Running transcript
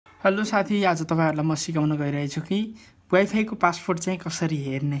Hello साथी, आज तपाईहरुलाई म सिकाउन गइरहेछु कि वाइफाई को पासवर्ड चाहिँ कसरी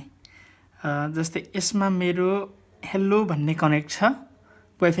हेर्ने। जस्तै यसमा मेरो हेलो भन्ने कनेक्ट छ,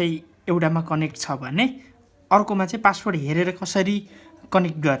 वाइफाई एउटामा कनेक्ट छ भने अर्कोमा चाहिँ पासवर्ड हेरेर कसरी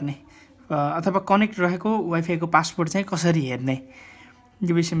कनेक्ट गर्ने अथवा कनेक्ट रहेको वाइफाई को पासवर्ड चाहिँ कसरी हेर्ने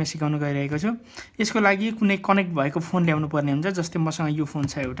यो विषयमा सिकाउन गइरहेको छु। यसको लागि कुनै कनेक्ट भएको फोन ल्याउनु पर्ने हुन्छ। जस्तै मसँग यो फोन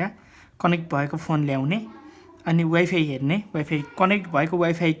छ एउटा, कनेक्ट भएको फोन ल्याउने अनि वाइफाई हेर्ने, वाइफाई कनेक्ट भएको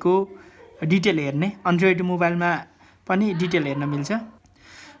वाइफाई को डिटेल हेर्ने। एन्ड्रोइड मोबाइलमा पनि डिटेल हेर्न मिल्छ,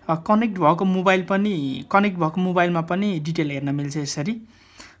 कनेक्ट भएको मोबाइलमा पनि डिटेल हेर्न मिल्छ। यसरी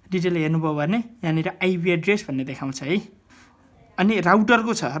डिटेल हेर्नुभयो भने यहाँनिर आईपी एड्रेस भन्ने देखाउँछ है। अनि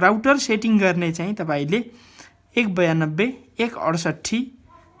राउटरको छ, राउटर सेटिङ गर्ने चाहिँ तपाईले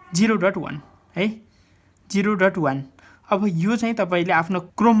 192.168.0.1 है, 0.1। अब यो चाहिँ तपाईले आफ्नो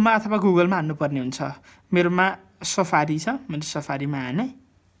क्रोममा अथवा गुगलमा हान्नु पर्ने हुन्छ। मेरोमा सफारी छ, मैले सफारीमा हाने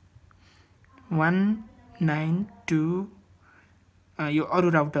 192। यो अरु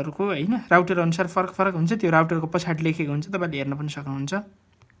राउटरको हैन, राउटर अनुसार फरक हुन्छ। त्यो राउटरको पछाडी लेखेको हुन्छ, तपाईले हेर्न पनि सक्नुहुन्छ।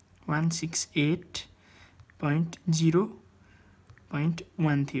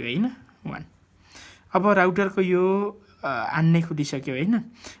 168.0.1 थियो हैन, 1। अब राउटरको यो हान्ने खुलिसक्यो हैन।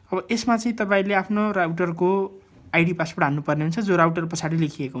 अब यसमा चाहिँ तपाईले आफ्नो राउटरको आईडी पासवर्ड हान्नु पर्ने हुन्छ, जो राउटर पछाडी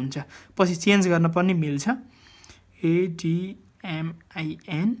लेखिएको हुन्छ। पछि चेन्ज गर्न पनि मिल्छ।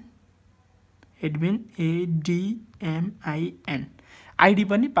 ADMIN एडमिन, ADMIN आईडी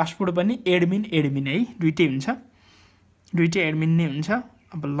पनि पासवर्ड पनि एडमिन है, दुईटै हुन्छ, दुईटै एडमिन नै हुन्छ।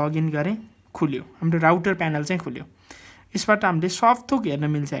 अब लगइन गरे, खुल्यो, हाम्रो राउटर प्यानल चाहिँ खुल्यो। यसबाट हामीले सब थोक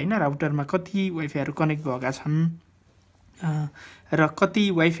हेर्न मिल्छ हैन। राउटरमा कति वाइफाईहरु कनेक्ट भएका छन् र कति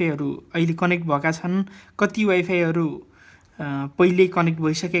वाइफाईहरु अहिले कनेक्ट भएका छन्, कति वाइफाईहरु पहिले कनेक्ट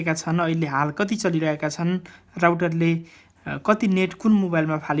भइसकेका छन्, अहिले हाल कति चलिरहेका छन्, राउटरले कति नेट कुन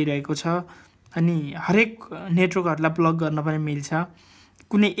मोबाइलमा फालिरहेको छ, अनि हरेक नेटवर्कहरुलाई ब्लक गर्न पनि मिल्छ,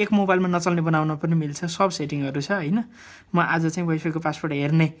 कुनै एक मोबाइलमा नचल्ने बनाउन पनि मिल्छ। सब सेटिङहरु छ हैन। म आज चाहिँ वाइफाई को पासवर्ड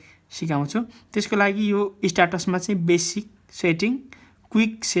हेर्ने सिकाउँछु। त्यसको लागि यो स्ट्याटसमा चाहिँ basic setting,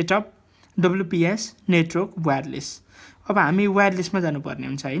 quick setup, WPS, network, wireless. अब हामी वायरलेसमा जानुपर्ने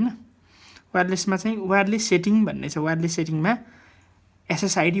हुन्छ हैन। वायरलेसमा चाहिँ वायरलेस सेटिङ भन्ने छ। वायरलेस सेटिङमा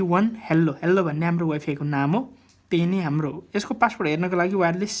SSID 1 हेलो भन्ने हाम्रो वाइफाई को नाम हो। त्यही नै हाम्रो यसको पासवर्ड हेर्नको लागि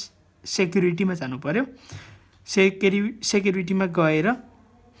वायरलेस सेक्युरिटीमा जानु पर्यो। सेक्युरिटीमा गएर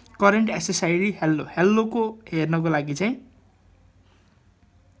करेन्ट SSID हेलो को हेर्नको लागि चाहिँ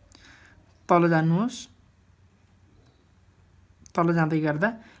तल जानुहोस्। तल जाँदै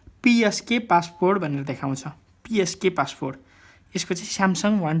गर्दा PSK पासवर्ड भनेर देखाउँछ। PSK पासवर्ड यसको चाहिँ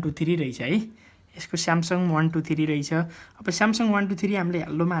स्यामसङ 123 रहेछ है। यसको स्यामसङ 123 रहेछ। अब स्यामसङ 123 हामीले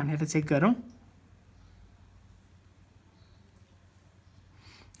हेलोमा हानेर चेक गरौँ।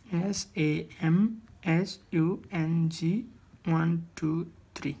 SAMSUNG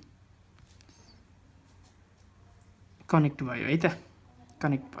 123 कनेक्ट भयो है त,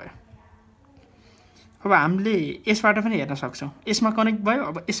 कनेक्ट भयो। अब हामीले यसबाट पनि हेर्न सक्छौं। यसमा कनेक्ट भयो,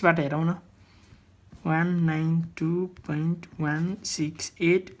 अब यसबाट हेरौँ न।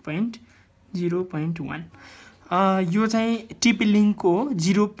 192.168.0.1 यो चाहिँ टिपी लिंकको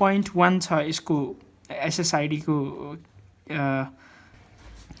 0.1 छ यसको SSID को।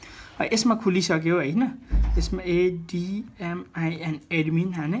 यसमा खुलिसक्यो हैन। यसमा ADMIN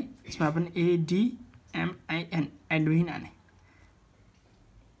एडमिन हाने, यसमा पनि ADMIN एडमिन हाने।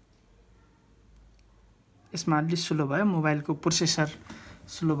 यसमा अलि स्लो भयो, मोबाइलको प्रोसेसर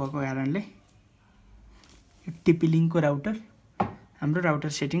स्लो भएको कारणले। टिपी लिंक को राउटर, हाम्रो राउटर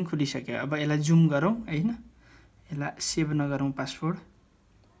सेटिङ खुलिसक्यो। अब यसलाई जुम गरौँ हैन, यसलाई सेभ नगरौँ password.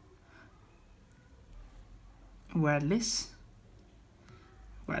 Wireless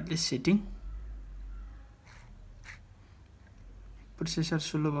setting, processor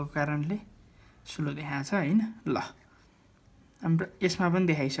slow भएको कारणले स्लो देखाएको छ हैन। ल हाम्रो यसमा पनि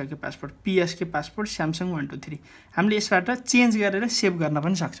देखाइसक्यो पासवर्ड, PSK पासवर्ड स्यामसङ 123। हामीले यसबाट चेन्ज गरेर सेभ गर्न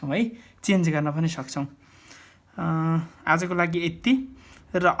पनि सक्छौं है, चेन्ज गर्न पनि सक्छौं। आजको लागि यति,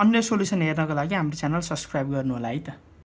 र अन्य सोलुसन हेर्नको लागि हाम्रो च्यानल सब्स्क्राइब गर्नु होला है त।